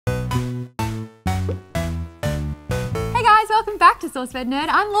SourceFedNERD.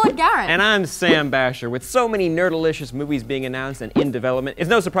 I'm Lord Garrett. And I'm Sam Basher. With so many nerdalicious movies being announced and in development, it's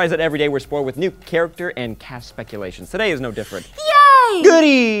no surprise that every day we're spoiled with new character and cast speculations. Today is no different. Yay!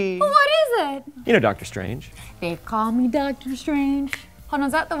 Goody! Well, what is it? You know Doctor Strange. They call me Doctor Strange. Hold on,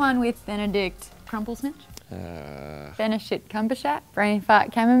 is that the one with Benedict Crumplesnitch? Beneshit Cumbershat, Brain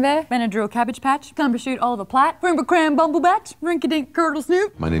Fart Camembert, Benadryl Cabbage Patch, Cumbershoot Oliver Platt, Brimba Cram Bumblebatch, Rinkadink Curdle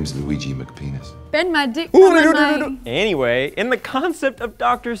Snoop. My name's Luigi McPenis. Bend my dick. Anyway, in the concept of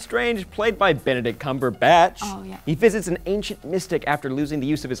Doctor Strange, played by Benedict Cumberbatch, he visits an ancient mystic after losing the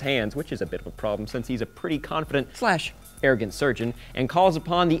use of his hands, which is a bit of a problem since he's a pretty confident / arrogant surgeon, and calls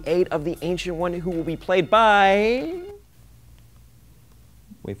upon the aid of the Ancient One, who will be played by...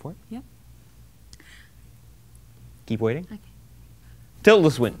 Wait for it. Yep. Keep waiting. Okay. Tilda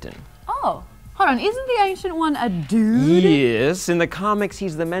Swinton. Oh, hold on, isn't the Ancient One a dude? Yes, in the comics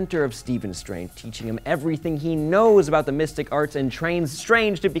he's the mentor of Stephen Strange, teaching him everything he knows about the mystic arts and trains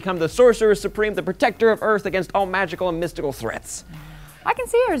Strange to become the Sorcerer Supreme, the protector of Earth against all magical and mystical threats. I can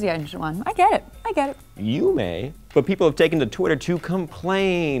see her as the Ancient One. I get it. I get it. You may, but people have taken to Twitter to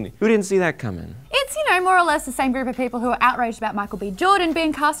complain. Who didn't see that coming? It's, you know, more or less the same group of people who are outraged about Michael B. Jordan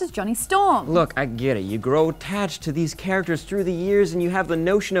being cast as Johnny Storm. Look, I get it. You grow attached to these characters through the years and you have the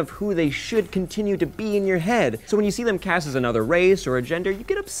notion of who they should continue to be in your head. So when you see them cast as another race or a gender, you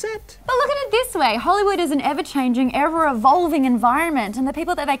get upset. But look at it this way. Hollywood is an ever-changing, ever-evolving environment, and the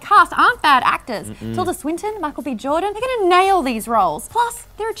people that they cast aren't bad actors. Tilda Swinton, Michael B. Jordan, they're gonna nail these roles. Plus,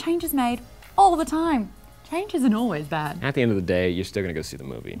 there are changes made all the time. Change isn't always bad. At the end of the day, you're still gonna go see the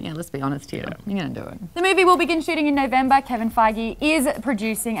movie. Yeah, let's be honest here. You're gonna do it. The movie will begin shooting in November. Kevin Feige is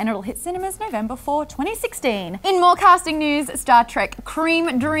producing, and it'll hit cinemas November 4, 2016. In more casting news, Star Trek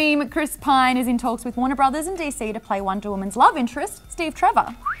Cream Dream Chris Pine is in talks with Warner Brothers and DC to play Wonder Woman's love interest, Steve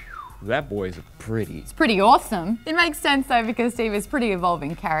Trevor. That boy's pretty. It's pretty awesome. It makes sense though because Steve is a pretty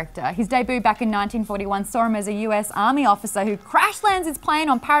evolving character. His debut back in 1941 saw him as a US Army officer who crash lands his plane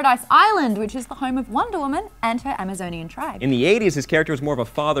on Paradise Island, which is the home of Wonder Woman and her Amazonian tribe. In the 80s, his character was more of a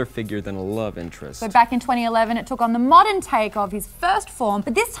father figure than a love interest. So back in 2011, it took on the modern take of his first form,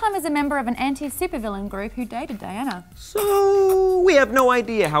 but this time as a member of an anti-supervillain group who dated Diana. So we have no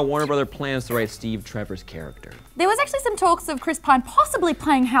idea how Warner Brothers plans to write Steve Trevor's character. There was actually some talks of Chris Pine possibly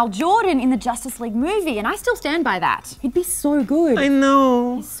playing Hal Jordan in the Justice League movie, and I still stand by that. He'd be so good. I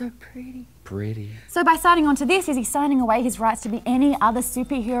know. He's so pretty. Pretty. So by signing on to this, is he signing away his rights to be any other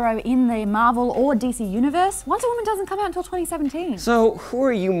superhero in the Marvel or DC universe? Wonder Woman doesn't come out until 2017. So who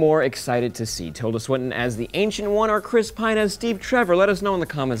are you more excited to see? Tilda Swinton as the Ancient One or Chris Pine as Steve Trevor? Let us know in the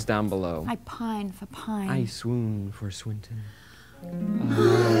comments down below. I pine for Pine. I swoon for Swinton.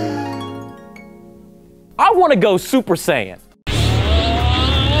 I want to go Super Saiyan.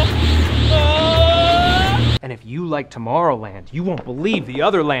 And if you like Tomorrowland, you won't believe the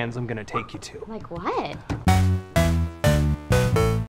other lands I'm gonna take you to. Like what?